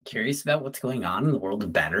Curious about what's going on in the world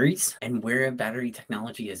of batteries and where battery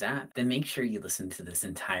technology is at? Then make sure you listen to this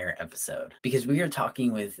entire episode because we are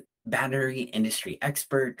talking with battery industry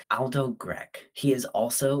expert Aldo Grech. He is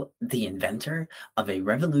also the inventor of a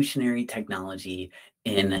revolutionary technology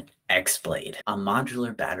in X-Blade, a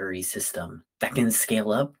modular battery system that can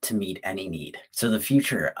scale up to meet any need. So the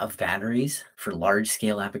future of batteries for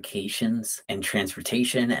large-scale applications and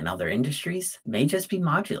transportation and other industries may just be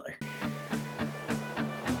modular.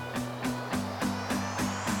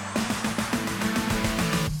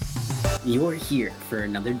 You're here for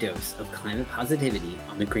another dose of climate positivity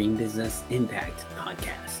on the Green Business Impact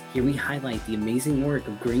Podcast. Here we highlight the amazing work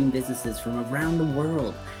of green businesses from around the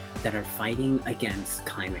world that are fighting against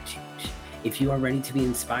climate change. If you are ready to be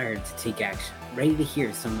inspired to take action, ready to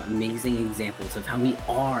hear some amazing examples of how we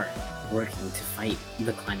are working to fight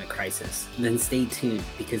the climate crisis, then stay tuned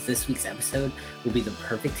because this week's episode will be the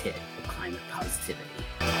perfect hit of climate positivity.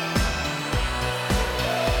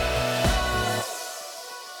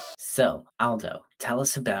 So, Aldo, tell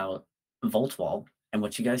us about Voltwall and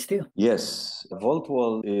what you guys do. Yes,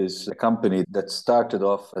 Voltwall is a company that started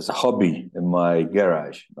off as a hobby in my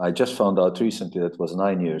garage. I just found out recently, that was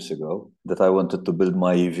 9 years ago, that I wanted to build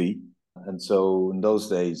my EV. And so in those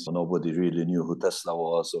days, nobody really knew who Tesla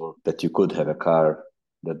was or that you could have a car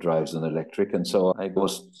that drives on electric. And so I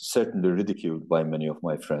was certainly ridiculed by many of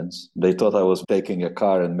my friends. They thought I was taking a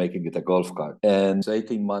car and making it a golf cart. And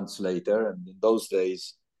 18 months later, and in those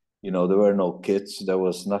days, there were no kits, there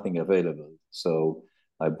was nothing available. So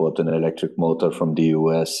I bought an electric motor from the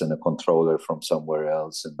US and a controller from somewhere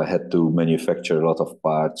else. And I had to manufacture a lot of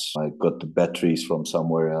parts. I got the batteries from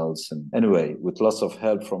somewhere else. And anyway, with lots of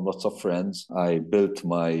help from lots of friends, I built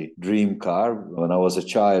my dream car. When I was a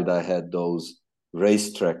child, I had those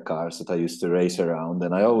racetrack cars that I used to race around.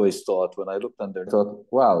 And I always thought, when I looked under, I thought,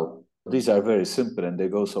 wow, these are very simple and they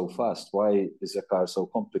go so fast. Why is a car so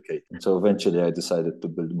complicated? So eventually I decided to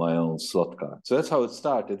build my own slot car. So that's how it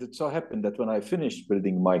started. It so happened that when I finished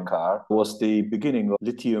building my car, it was the beginning of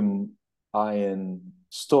lithium ion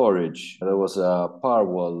storage. There was a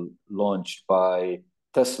Powerwall launched by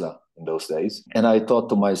Tesla in those days. And I thought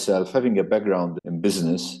to myself, having a background in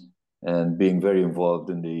business and being very involved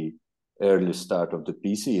in the early start of the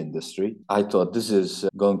PC industry, I thought this is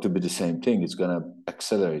going to be the same thing. It's going to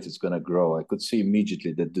accelerate, it's going to grow. I could see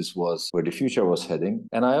immediately that this was where the future was heading.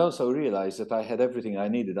 And I also realized that I had everything I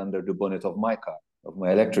needed under the bonnet of my car, of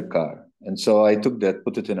my electric car. And so I took that,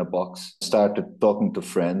 put it in a box, started talking to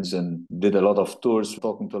friends and did a lot of tours,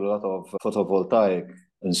 talking to a lot of photovoltaic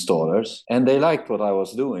installers. And they liked what I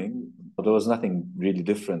was doing. There was nothing really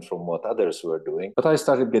different from what others were doing. But I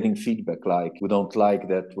started getting feedback like, we don't like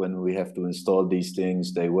that when we have to install these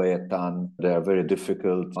things. They weigh a ton. They are very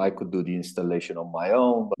difficult. I could do the installation on my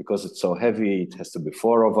own, but because it's so heavy, it has to be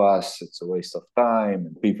 4 of us. It's a waste of time.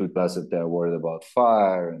 And people tell us that they're worried about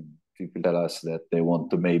fire. And people tell us that they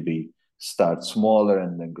want to maybe start smaller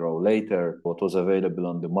and then grow later. What was available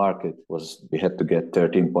on the market was we had to get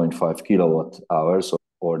 13.5 kilowatt hours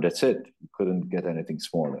or that's it. You couldn't get anything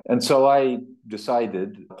smaller. And so I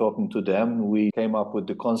decided, talking to them, we came up with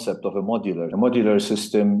the concept of a modular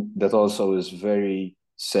system that also is very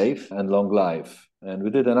safe and long life. And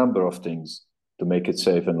we did a number of things to make it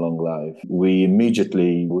safe and long life. We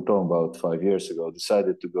immediately, we're talking about 5 years ago,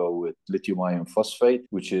 decided to go with lithium iron phosphate,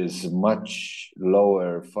 which is much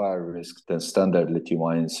lower fire risk than standard lithium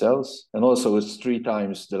ion cells. And also it's 3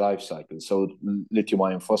 times the life cycle. So lithium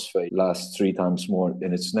iron phosphate lasts 3 times more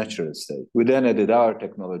in its natural state. We then added our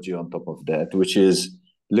technology on top of that, which is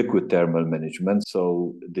liquid thermal management.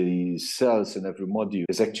 So the cells in every module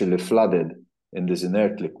is actually flooded in this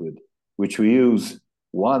inert liquid, which we use,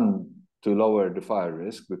 one, to lower the fire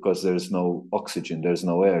risk because there's no oxygen, there's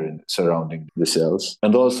no air surrounding the cells.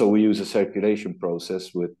 And also we use a circulation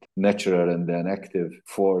process with natural and then active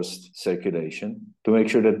forced circulation to make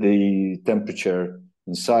sure that the temperature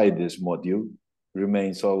inside this module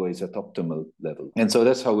remains always at optimal level. And so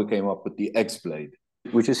that's how we came up with the X-Blade,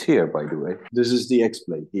 which is here, by the way. This is the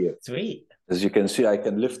X-Blade here. Sweet. As you can see, I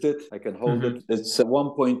can lift it, I can hold it. It's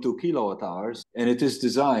 1.2 kilowatt hours, and it is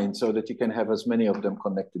designed so that you can have as many of them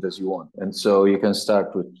connected as you want. And so you can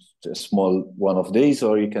start with a small one of these,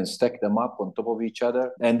 or you can stack them up on top of each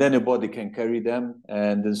other, and then a body can carry them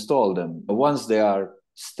and install them. Once they are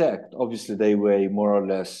stacked, obviously they weigh more or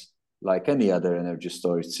less like any other energy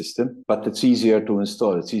storage system, but it's easier to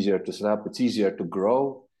install, it's easier to set up, it's easier to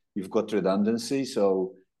grow. You've got redundancy,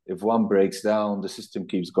 so if one breaks down, the system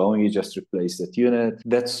keeps going. You just replace that unit.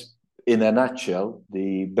 That's, in a nutshell,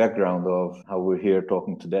 the background of how we're here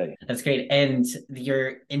talking today. That's great. And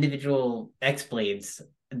your individual X-Blades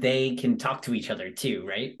they can talk to each other too,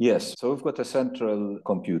 right? Yes. So we've got a central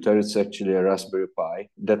computer. It's actually a Raspberry Pi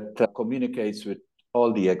that communicates with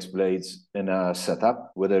all the X blades in a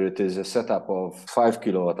setup, whether it is a setup of 5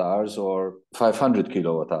 kilowatt hours or 500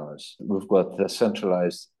 kilowatt hours. We've got a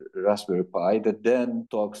centralized Raspberry Pi that then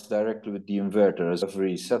talks directly with the inverter. As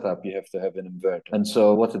every setup, you have to have an inverter. And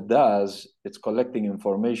so what it does, it's collecting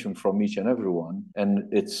information from each and every one,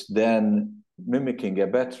 and it's then mimicking a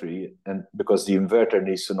battery, and because the inverter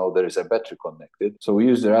needs to know there is a battery connected, so we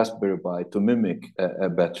use the Raspberry Pi to mimic a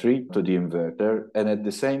battery to the inverter, and at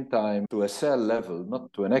the same time to a cell level,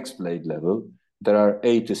 not to an X-blade level. There are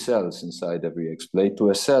 80 cells inside every X-blade.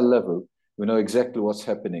 To a cell level, we know exactly what's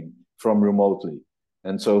happening from remotely.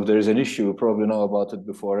 And so if there is an issue, we probably know about it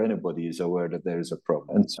before anybody is aware that there is a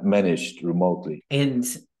problem, and it's managed remotely. And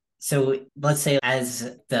so let's say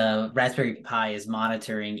as the Raspberry Pi is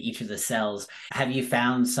monitoring each of the cells, have you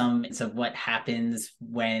found some of what happens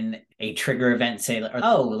when a trigger event, say,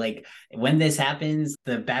 oh, like when this happens,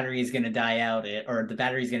 the battery is going to die out or the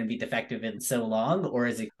battery is going to be defective in so long? Or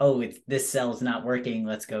is it, oh, it's this cell's not working,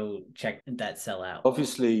 let's go check that cell out?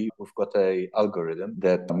 Obviously, we've got an algorithm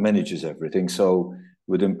that manages everything. So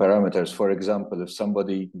within parameters, for example, if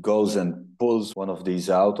somebody goes and pulls one of these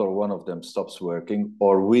out or one of them stops working,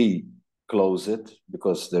 or we close it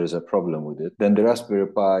because there is a problem with it, then the Raspberry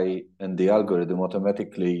Pi and the algorithm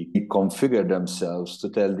automatically configure themselves to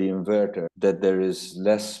tell the inverter that there is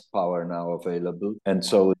less power now available. And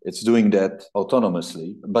so it's doing that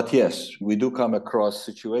autonomously. But yes, we do come across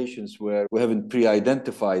situations where we haven't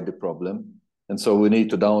pre-identified the problem. And so we need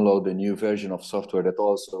to download a new version of software that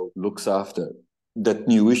also looks after that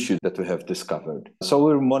new issue that we have discovered. So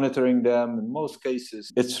we're monitoring them. In most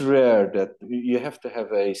cases, it's rare that you have to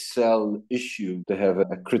have a cell issue to have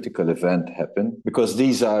a critical event happen, because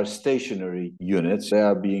these are stationary units. They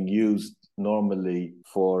are being used normally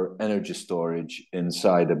for energy storage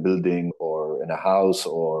inside a building or in a house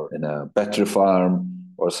or in a battery farm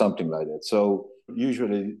or something like that. So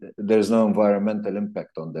usually there's no environmental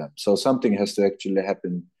impact on them. So something has to actually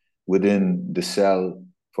happen within the cell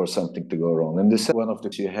for something to go wrong. And this one of the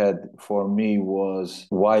you had for me was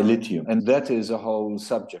why lithium? And that is a whole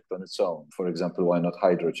subject on its own. For example, why not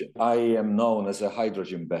hydrogen? I am known as a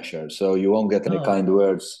hydrogen basher, so you won't get any kind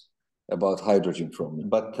words about hydrogen from me.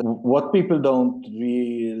 But what people don't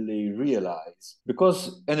really realize,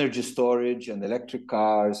 because energy storage and electric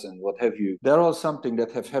cars and what have you, they're all something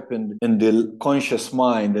that have happened in the conscious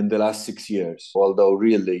mind in the last 6 years. Although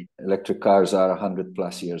really electric cars are 100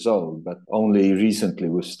 plus years old, but only recently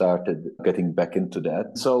we've started getting back into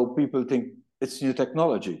that. So people think it's new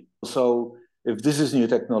technology. So if this is new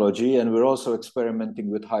technology and we're also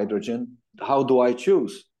experimenting with hydrogen, how do I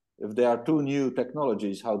choose? If there are two new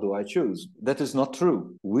technologies, how do I choose? That is not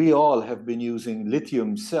true. We all have been using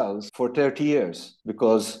lithium cells for 30 years,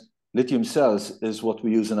 because lithium cells is what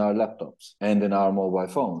we use in our laptops and in our mobile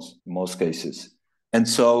phones in most cases. And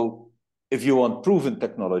so if you want proven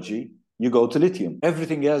technology, you go to lithium.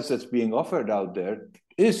 Everything else that's being offered out there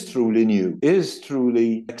is truly new, is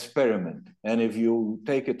truly experiment. And if you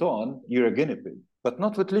take it on, you're a guinea pig. But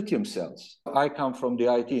not with lithium cells. I come from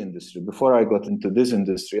the IT industry. Before I got into this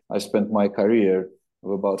industry, I spent my career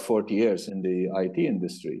of about 40 years in the IT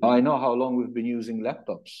industry. I know how long we've been using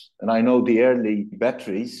laptops, and I know the early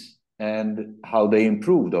batteries and how they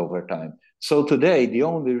improved over time. So today, the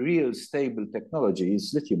only real stable technology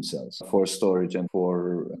is lithium cells for storage and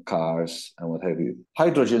for cars and what have you.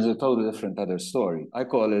 Hydrogen is a totally different other story. I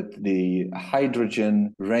call it the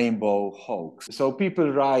hydrogen rainbow hoax. So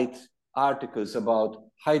people write articles about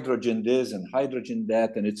hydrogen this and hydrogen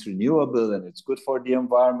that, and it's renewable and it's good for the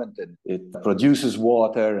environment and it produces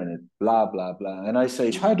water and it blah, blah, blah. And I say,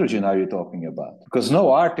 which hydrogen are you talking about? Because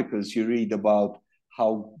no articles you read about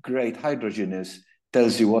how great hydrogen is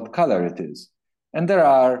tells you what color it is. And there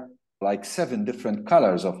are like 7 different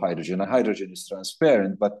colors of hydrogen. And hydrogen is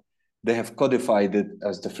transparent, but they have codified it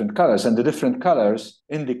as different colors. And the different colors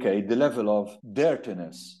indicate the level of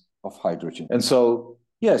dirtiness of hydrogen. And so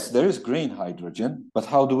yes, there is green hydrogen, but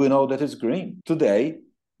how do we know that it's green? Today,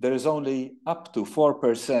 there is only up to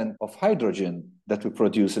 4% of hydrogen that we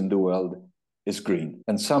produce in the world is green.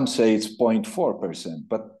 And some say it's 0.4%,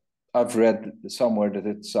 but I've read somewhere that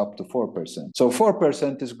it's up to 4%. So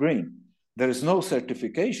 4% is green. There is no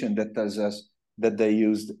certification that tells us that they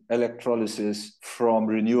used electrolysis from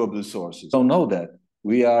renewable sources. Don't know that.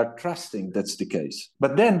 We are trusting that's the case.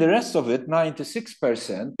 But then the rest of it,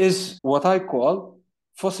 96%, is what I call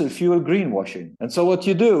fossil fuel greenwashing. And so what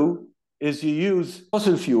you do is you use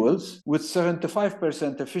fossil fuels with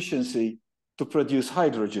 75% efficiency to produce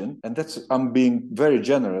hydrogen. And that's, I'm being very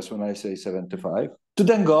generous when I say 75. to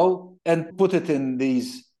then go and put it in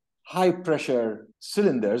these high pressure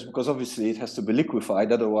cylinders, because obviously it has to be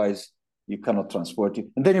liquefied, otherwise you cannot transport it.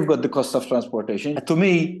 And then you've got the cost of transportation. To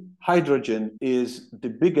me, hydrogen is the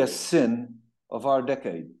biggest sin of our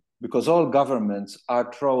decade, because all governments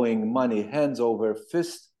are throwing money hands over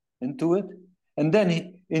fist into it. And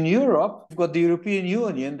then in Europe, you've got the European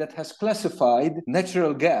Union that has classified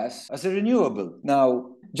natural gas as a renewable.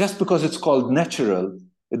 Now, just because it's called natural,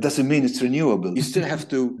 it doesn't mean it's renewable. You still have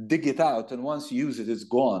to dig it out, and once you use it, it's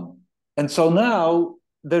gone. And so now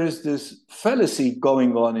there is this fallacy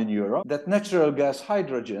going on in Europe that natural gas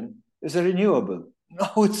hydrogen is a renewable.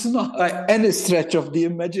 No, it's not by any stretch of the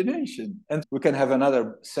imagination. And we can have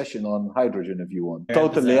another session on hydrogen if you want.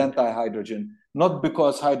 Totally anti-hydrogen, not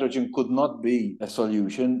because hydrogen could not be a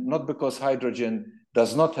solution, not because hydrogen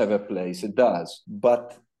does not have a place, it does.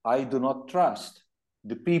 But I do not trust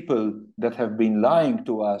the people that have been lying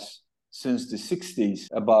to us since the 60s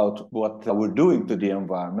about what we're doing to the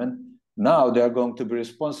environment. Now they're going to be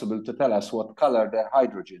responsible to tell us what color their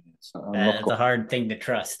hydrogen is. It's a hard thing to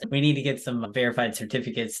trust. We need to get some verified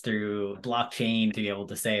certificates through blockchain to be able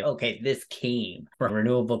to say, okay, this came from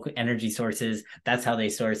renewable energy sources. That's how they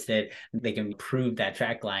sourced it. They can prove that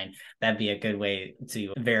track line. That'd be a good way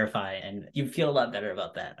to verify. And you feel a lot better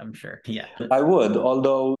about that, I'm sure. Yeah. I would,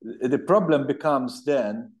 although the problem becomes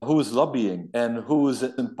then who's lobbying and who's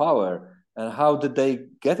in power. And how did they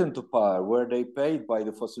get into power? Were they paid by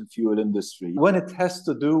the fossil fuel industry? When it has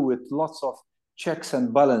to do with lots of checks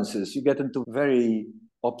and balances, you get into very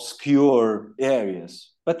obscure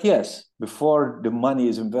areas. But yes, before the money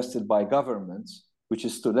is invested by governments, which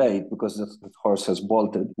is too late because the horse has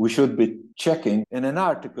bolted, we should be checking. In an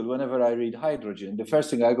article, whenever I read hydrogen, the first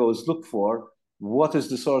thing I go is look for what is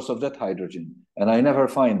the source of that hydrogen? And I never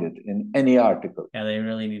find it in any article. Yeah, they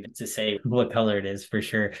really need to say what color it is for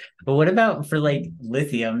sure. But what about for like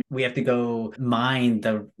lithium? We have to go mine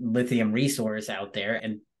the lithium resource out there,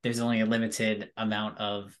 and there's only a limited amount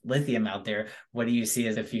of lithium out there. What do you see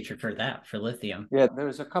as the future for that, for lithium? Yeah,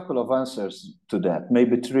 there's a couple of answers to that,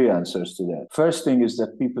 maybe three answers to that. First thing is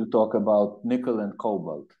that people talk about nickel and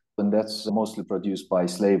cobalt, and that's mostly produced by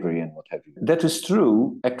slavery and what have you. That is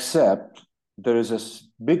true, except there is a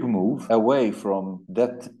big move away from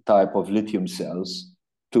that type of lithium cells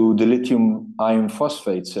to the lithium iron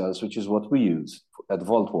phosphate cells, which is what we use at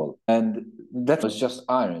Voltwall. And that is just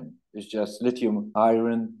iron. It's just lithium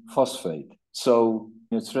iron phosphate. So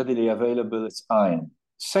it's readily available, it's iron.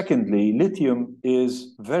 Secondly, lithium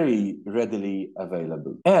is very readily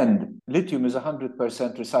available. And lithium is 100%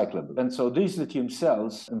 recyclable. And so these lithium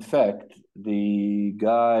cells, in fact, the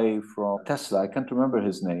guy from Tesla, I can't remember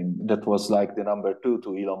his name, that was like the number two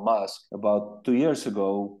to Elon Musk, about 2 years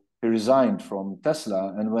ago, he resigned from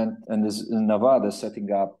Tesla and went and is in Nevada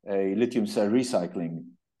setting up a lithium cell recycling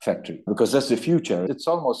factory, because that's the future. It's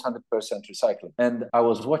almost 100% recycling. And I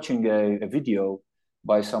was watching a video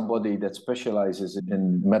by somebody that specializes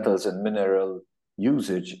in metals and mineral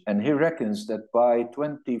usage, and he reckons that by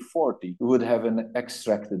 2040 we would have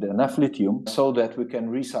extracted enough lithium so that we can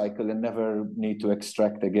recycle and never need to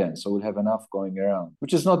extract again. So we'll have enough going around,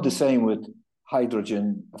 which is not the same with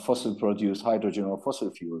hydrogen, fossil produced hydrogen or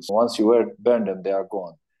fossil fuels. Once you burn them, they are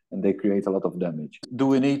gone and they create a lot of damage. Do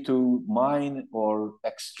we need to mine or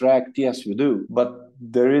extract? Yes, we do. But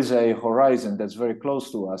there is a horizon that's very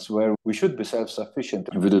close to us where we should be self-sufficient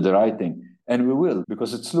if we do the right thing. And we will,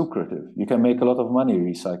 because it's lucrative. You can make a lot of money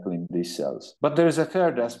recycling these cells. But there is a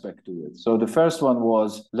third aspect to it. So the first one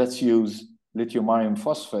was, let's use lithium iron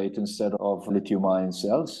phosphate instead of lithium ion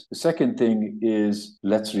cells. The second thing is,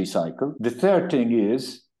 let's recycle. The third thing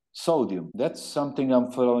is sodium. That's something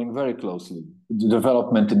I'm following very closely. The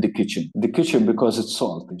development in the kitchen. The kitchen, because it's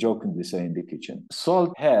salt, I jokingly say in the kitchen.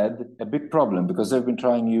 Salt had a big problem because they've been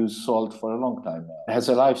trying to use salt for a long time now. It has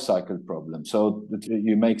a life cycle problem. So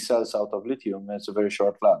you make cells out of lithium, and it's a very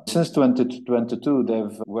short life. Since 2022,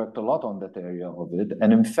 they've worked a lot on that area of it.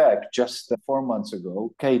 And in fact, just 4 months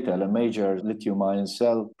ago, KTEL, a major lithium ion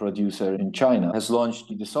cell producer in China, has launched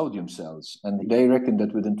the sodium cells. And they reckon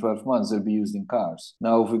that within 12 months, they'll be used in cars.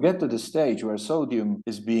 Now, if we get to the stage where sodium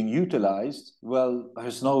is being utilized, well,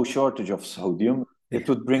 there's no shortage of sodium. It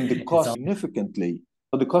would bring the cost significantly.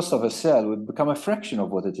 So the cost of a cell would become a fraction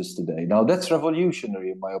of what it is today. Now, that's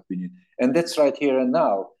revolutionary, in my opinion. And that's right here and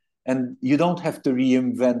now. And you don't have to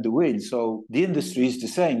reinvent the wheel. So the industry is the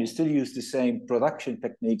same. You still use the same production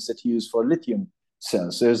techniques that you use for lithium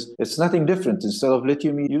cells. It's nothing different. Instead of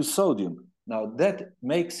lithium, you use sodium. Now, that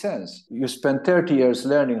makes sense. You spend 30 years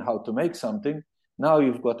learning how to make something. Now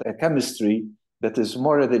you've got a chemistry that is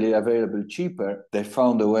more readily available, cheaper, they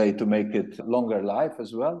found a way to make it longer life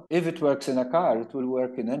as well. If it works in a car, it will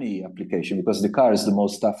work in any application because the car is the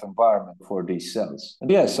most tough environment for these cells. And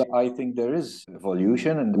yes, I think there is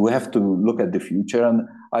evolution and we have to look at the future. And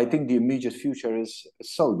I think the immediate future is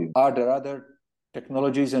sodium. Are there other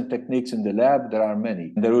technologies and techniques in the lab? There are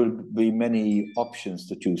many. There will be many options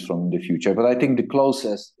to choose from in the future, but I think the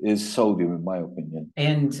closest is sodium, in my opinion.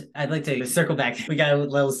 And I'd like to circle back. We got a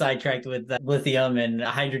little sidetracked with lithium and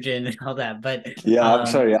hydrogen and all that, but Yeah, I'm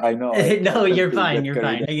sorry. I know. no, I tend you're to fine. get You're carried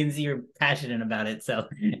fine. away. I can see you're passionate about it, so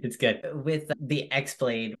it's good. With the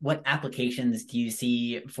X-Blade, what applications do you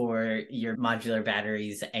see for your modular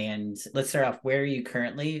batteries? And let's start off. Where are you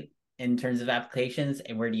currently in terms of applications,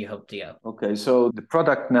 and where do you hope to go? Okay, so the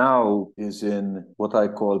product now is in what I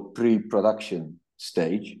call pre-production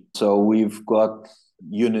stage. So we've got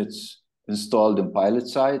units installed in pilot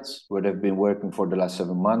sites where they've been working for the last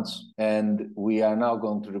 7 months. And we are now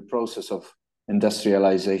going through the process of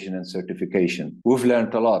industrialization and certification. We've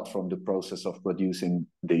learned a lot from the process of producing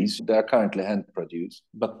these. They are currently hand produced,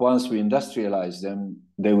 but once we industrialize them,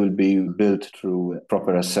 they will be built through a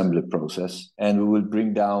proper assembly process, and we will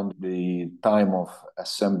bring down the time of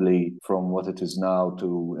assembly from what it is now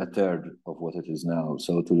to a third of what it is now.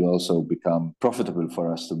 So it will also become profitable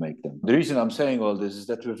for us to make them. The reason I'm saying all this is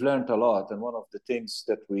that we've learned a lot, and one of the things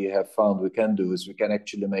that we have found we can do is we can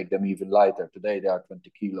actually make them even lighter. Today they are 20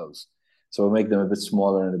 kilos. So we make them a bit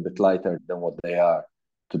smaller and a bit lighter than what they are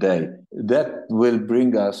today. That will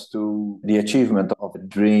bring us to the achievement of a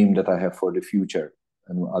dream that I have for the future.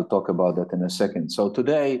 And I'll talk about that in a second. So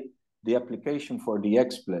today, the application for the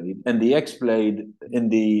X-Blade, and the X-Blade in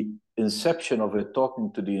the inception of it,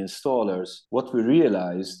 talking to the installers, what we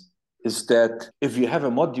realized is that if you have a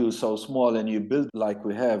module so small and you build like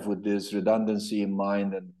we have with this redundancy in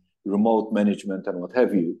mind and remote management and what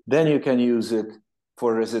have you, then you can use it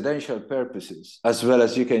for residential purposes, as well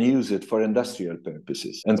as you can use it for industrial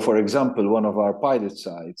purposes. And for example, one of our pilot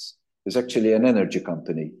sites is actually an energy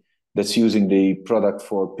company that's using the product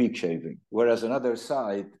for peak shaving, whereas another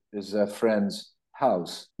site is a friend's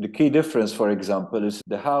house. The key difference, for example, is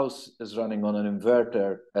the house is running on an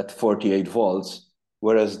inverter at 48 volts,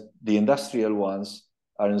 whereas the industrial ones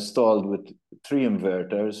are installed with 3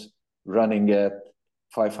 inverters running at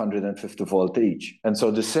 550 volt each. And so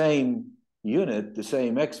the same unit, the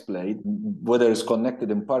same X-Blade, whether it's connected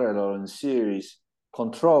in parallel or in series,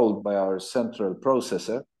 controlled by our central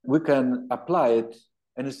processor, we can apply it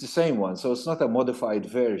and it's the same one. So it's not a modified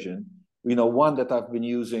version. One that I've been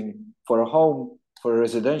using for a home, for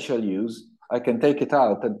residential use, I can take it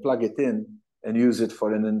out and plug it in and use it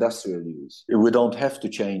for an industrial use. We don't have to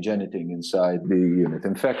change anything inside the unit.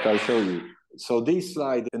 In fact, I'll show you. So these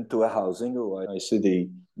slide into a housing. Oh, I see the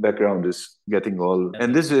background is getting all,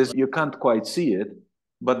 and this is, you can't quite see it,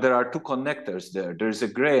 but there are 2 connectors there. There's a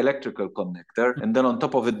gray electrical connector, and then on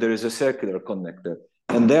top of it, there is a circular connector.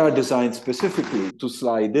 And they are designed specifically to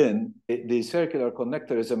slide in. The circular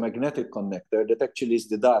connector is a magnetic connector that actually is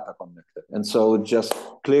the data connector. And so it just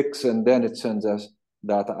clicks and then it sends us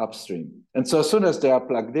data upstream. And so as soon as they are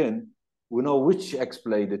plugged in, we know which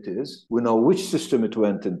X-Blade it is, we know which system it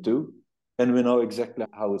went into, and we know exactly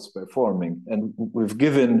how it's performing. And we've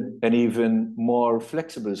given an even more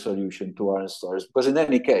flexible solution to our installers, because in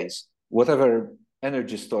any case, whatever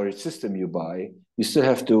energy storage system you buy, you still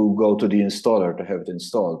have to go to the installer to have it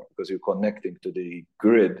installed, because you're connecting to the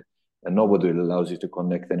grid, and nobody allows you to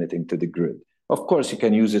connect anything to the grid. Of course, you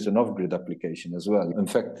can use it in off-grid application as well. In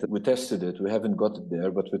fact, we tested it. We haven't got it there,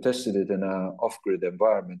 but we tested it in an off-grid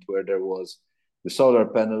environment where there was the solar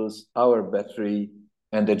panels, our battery,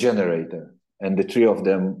 and the generator. And the 3 of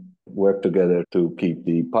them work together to keep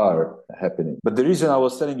the power happening. But the reason I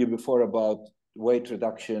was telling you before about weight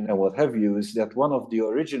reduction and what have you is that one of the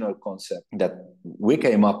original concepts that we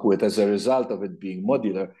came up with as a result of it being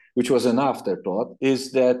modular, which was an afterthought,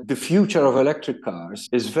 is that the future of electric cars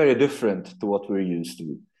is very different to what we're used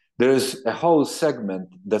to. There is a whole segment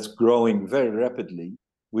that's growing very rapidly,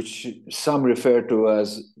 which some refer to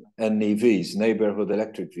as NEVs, neighborhood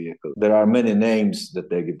electric vehicle. There are many names that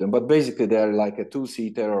they give them, but basically they're like a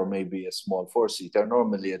 2-seater or maybe a small 4-seater,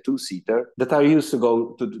 normally a 2-seater, that are used to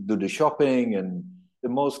go to do the shopping. And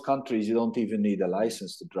in most countries, you don't even need a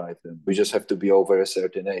license to drive them. We just have to be over a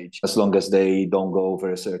certain age, as long as they don't go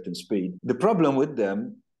over a certain speed. The problem with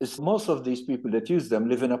them is most of these people that use them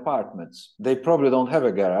live in apartments. They probably don't have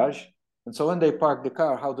a garage. And so when they park the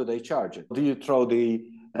car, how do they charge it? Do you throw the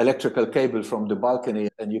electrical cable from the balcony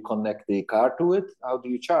and you connect the car to it? How do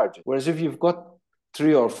you charge it? Whereas if you've got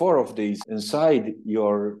 3 or 4 of these inside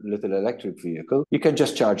your little electric vehicle, you can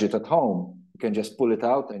just charge it at home. You can just pull it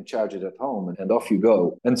out and charge it at home, and off you go.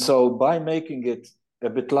 And so by making it a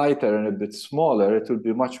bit lighter and a bit smaller, it will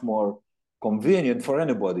be much more convenient for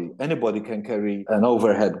anybody. Anybody can carry an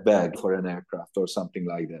overhead bag for an aircraft or something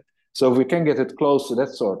like that. So if we can get it close to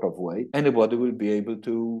that sort of way, anybody will be able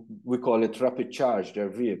to, we call it rapid charge their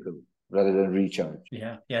vehicle rather than recharge.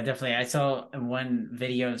 Yeah, definitely. I saw one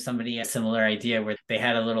video of somebody a similar idea where they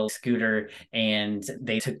had a little scooter and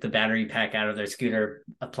they took the battery pack out of their scooter,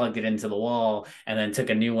 plugged it into the wall, and then took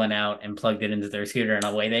a new one out and plugged it into their scooter, and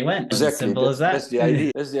away they went. It was as Exactly. simple as that. That's the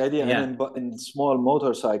idea. That's the idea. Yeah. And in small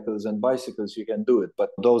motorcycles and bicycles, you can do it, but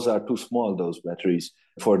those are too small, those batteries,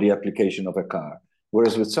 for the application of a car.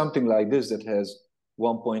 Whereas with something like this that has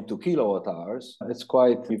 1.2 kilowatt hours, it's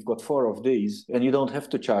quite, you've got 4 of these and you don't have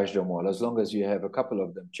to charge them all. As long as you have a couple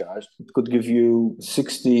of them charged, it could give you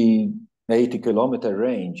 60, 80-kilometer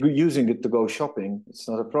range. You're using it to go shopping, it's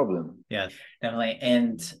not a problem. Yeah, definitely.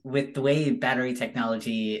 And with the way battery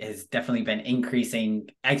technology has definitely been increasing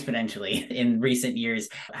exponentially in recent years,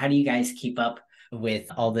 how do you guys keep up with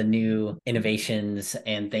all the new innovations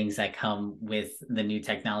and things that come with the new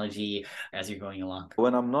technology as you're going along?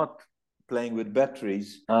 When I'm not playing with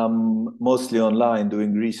batteries, I'm mostly online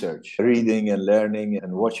doing research, reading and learning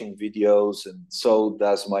and watching videos, and so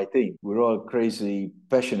does my team. We're all crazy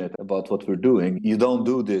passionate about what we're doing. You don't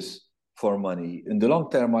do this for money. In the long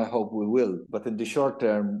term, I hope we will, but in the short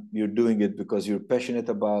term, you're doing it because you're passionate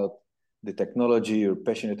about the technology, you're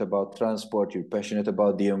passionate about transport, you're passionate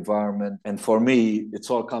about the environment. And for me,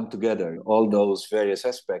 it's all come together. All those various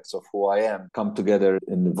aspects of who I am come together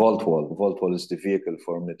in the Voltwall. Voltwall is the vehicle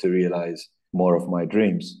for me to realize more of my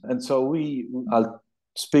dreams. And so I'll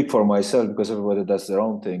speak for myself because everybody does their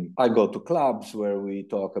own thing. I go to clubs where we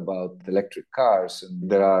talk about electric cars,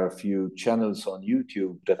 and there are a few channels on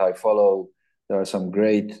YouTube that I follow. There are some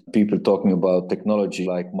great people talking about technology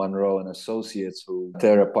like Monroe and Associates who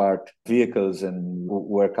tear apart vehicles and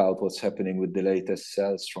work out what's happening with the latest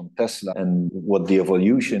cells from Tesla and what the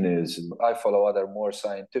evolution is. I follow other more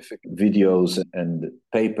scientific videos and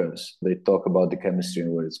papers. They talk about the chemistry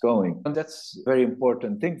and where it's going. And that's a very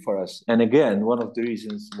important thing for us. And again, one of the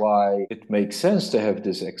reasons why it makes sense to have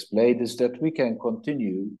this X-Blade is that we can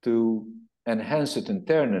continue to enhance it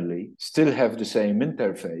internally, still have the same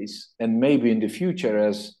interface, and maybe in the future,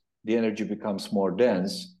 as the energy becomes more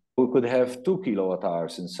dense, we could have 2 kilowatt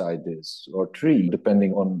hours inside this, or 3,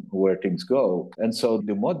 depending on where things go. And so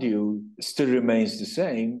the module still remains the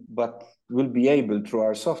same, but we'll be able, through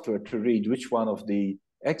our software, to read which one of the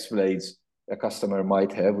X-Blades a customer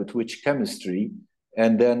might have, with which chemistry,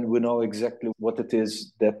 and then we know exactly what it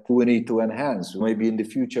is that we need to enhance. Maybe in the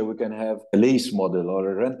future we can have a lease model or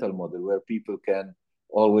a rental model where people can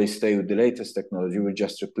always stay with the latest technology. We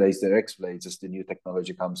just replace their X-Blades as the new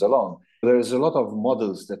technology comes along. There's a lot of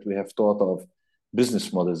models that we have thought of,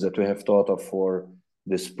 business models that we have thought of for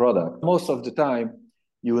this product. Most of the time,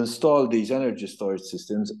 you install these energy storage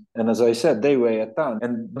systems, and as I said, they weigh a ton,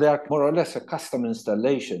 and they are more or less a custom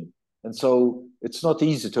installation. And so it's not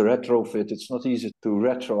easy to retrofit. It's not easy to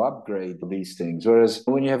retro upgrade these things. Whereas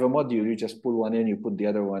when you have a module, you just pull one in, you put the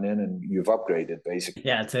other one in, and you've upgraded basically.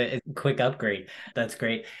 Yeah, it's a quick upgrade. That's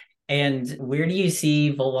great. And where do you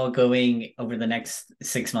see Volvo going over the next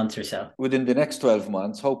 6 months or so? Within the next 12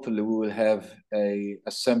 months, hopefully we will have a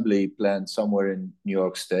assembly plant somewhere in New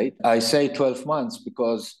York State. I say 12 months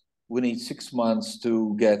because we need 6 months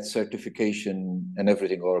to get certification and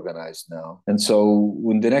everything organized now. And so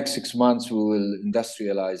in the next 6 months, we will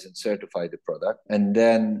industrialize and certify the product. And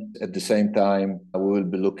then at the same time, we will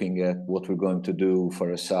be looking at what we're going to do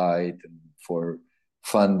for a site and for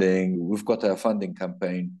funding. We've got a funding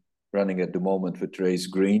campaign running at the moment with Raise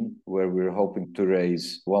Green, where we're hoping to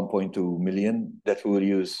raise 1.2 million that we will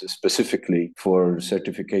use specifically for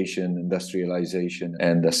certification, industrialization,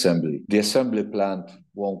 and assembly. The assembly plant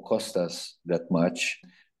won't cost us that much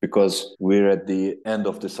because we're at the end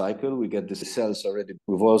of the cycle. We get the cells already.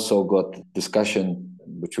 We've also got discussion,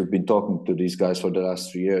 which we've been talking to these guys for the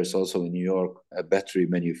last 3 years, also in New York, a battery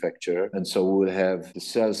manufacturer. And so we'll have the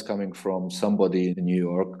cells coming from somebody in New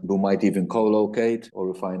York who might even co-locate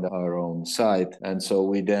or find our own site. And so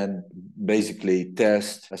we then basically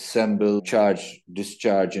test, assemble, charge,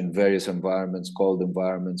 discharge in various environments, cold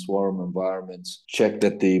environments, warm environments, check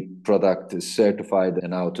that the product is certified,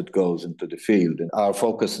 and out it goes into the field. And our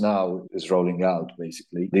focus now is rolling out,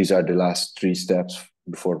 basically. These are the last 3 steps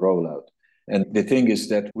before rollout. And the thing is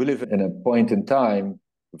that we live in a point in time,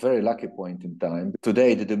 a very lucky point in time.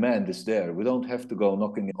 Today, the demand is there. We don't have to go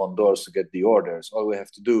knocking on doors to get the orders. All we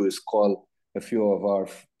have to do is call a few of our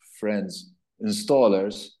friends,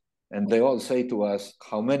 installers, And they all say to us,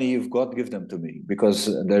 how many you've got, give them to me, because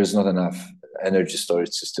there's not enough energy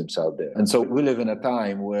storage systems out there. And so we live in a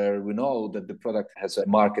time where we know that the product has a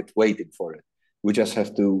market waiting for it. We just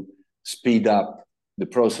have to speed up the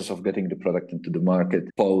process of getting the product into the market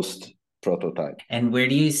post prototype. And where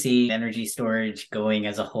do you see energy storage going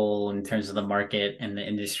as a whole in terms of the market and the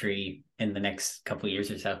industry in the next couple of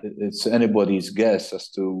years or so? It's anybody's guess as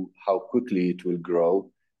to how quickly it will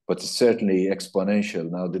grow, but it's certainly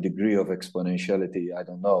exponential. Now, the degree of exponentiality, I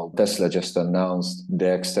don't know. Tesla just announced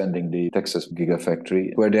they're extending the Texas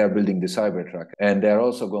Gigafactory where they are building the Cybertruck. And they're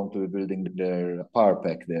also going to be building their power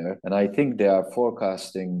pack there. And I think they are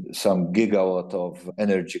forecasting some gigawatt of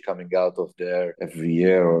energy coming out of there every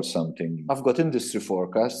year or something. I've got industry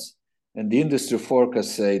forecasts, and the industry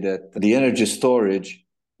forecasts say that the energy storage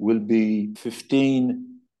will be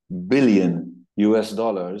 15 billion US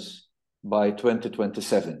dollars by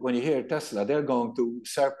 2027. When you hear Tesla, they're going to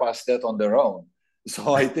surpass that on their own.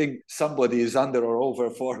 So I think somebody is under or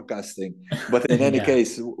over forecasting. But in any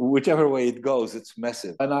case, whichever way it goes, it's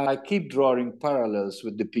massive. And I keep drawing parallels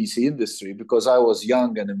with the PC industry because I was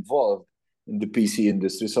young and involved in the PC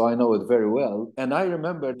industry, so I know it very well. And I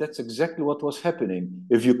remember that's exactly what was happening.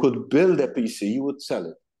 If you could build a PC, you would sell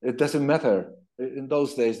it. It doesn't matter. In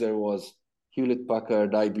those days, there was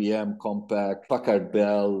Hewlett-Packard, IBM, Compaq, Packard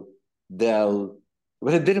Bell, Dell,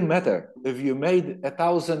 but it didn't matter. If you made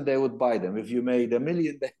 1,000, they would buy them. If you made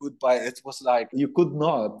 1,000,000, they would buy it. It was like you could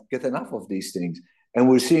not get enough of these things. And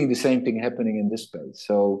we're seeing the same thing happening in this space.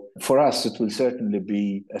 So for us, it will certainly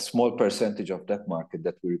be a small percentage of that market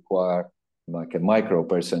that we require, like a micro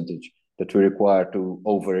percentage that we require to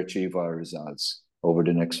overachieve our results over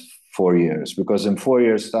the next 4 years. Because in 4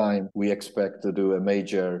 years' time, we expect to do a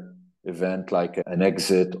major event like an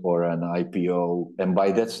exit or an IPO. And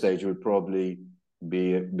by that stage, we'll probably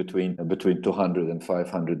be between 200 and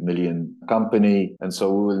 500 million company. And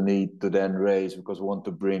so we will need to then raise, because we want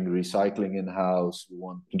to bring recycling in-house. We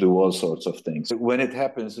want to do all sorts of things. When it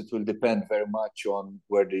happens, it will depend very much on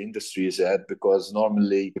where the industry is at, because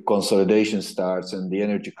normally the consolidation starts and the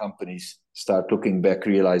energy companies start looking back,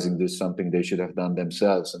 realizing this is something they should have done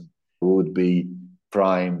themselves, and would be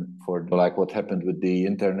prime for, like what happened with the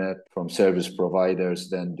internet from service providers.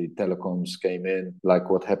 Then the telecoms came in, like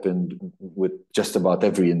what happened with just about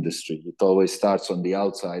every industry. It always starts on the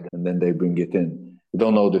outside and then they bring it in. We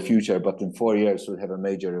don't know the future, but in 4 years we'll have a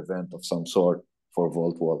major event of some sort for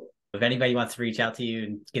VaultWall. If anybody wants to reach out to you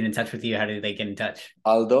and get in touch with you, how do they get in touch?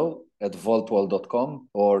 Aldo at vaultwall.com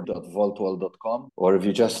or .vaultwall.com. Or if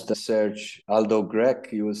you just search Aldo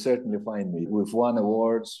Grech, you will certainly find me. We've won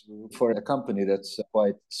awards for a company that's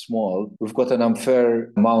quite small. We've got an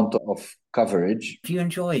unfair amount of coverage. If you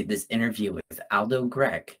enjoyed this interview with Aldo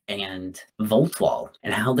Grech and VaultWall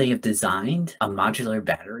and how they have designed a modular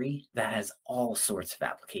battery that has all sorts of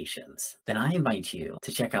applications, then I invite you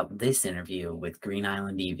to check out this interview with Green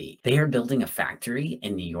Island EV. They are building a factory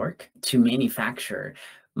in New York to manufacture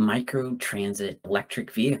micro-transit electric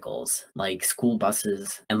vehicles like school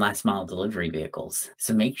buses and last mile delivery vehicles.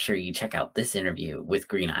 So make sure you check out this interview with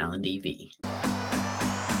Green Island EV.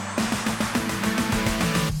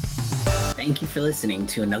 Thank you for listening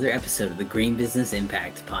to another episode of the Green Business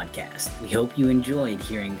Impact Podcast. We hope you enjoyed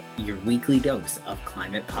hearing your weekly dose of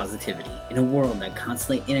climate positivity. In a world that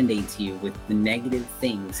constantly inundates you with the negative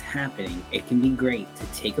things happening, it can be great to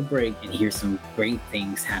take a break and hear some great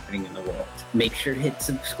things happening in the world. Make sure to hit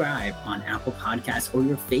subscribe on Apple Podcasts or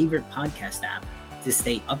your favorite podcast app to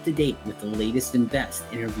stay up to date with the latest and best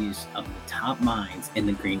interviews of the top minds in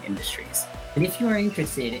the green industries. And if you are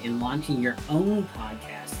interested in launching your own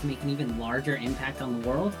podcast to make an even larger impact on the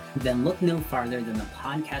world, then look no farther than the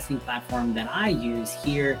podcasting platform that I use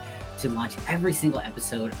here to launch every single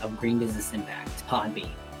episode of Green Business Impact, Podbean.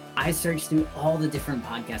 I searched through all the different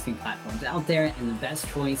podcasting platforms out there, and the best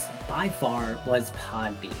choice by far was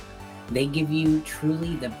Podbean. They give you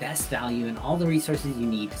truly the best value and all the resources you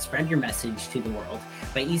need to spread your message to the world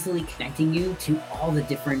by easily connecting you to all the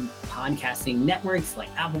different podcasting networks like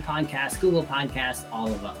Apple Podcasts, Google Podcasts,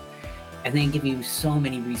 all of them. And they give you so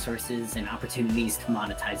many resources and opportunities to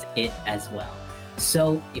monetize it as well.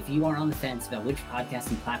 So if you are on the fence about which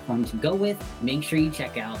podcasting platform to go with, make sure you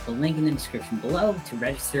check out the link in the description below to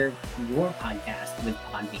register your podcast with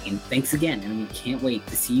Podbean. Thanks again, and we can't wait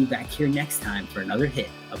to see you back here next time for another hit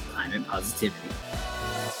of Climate Positivity.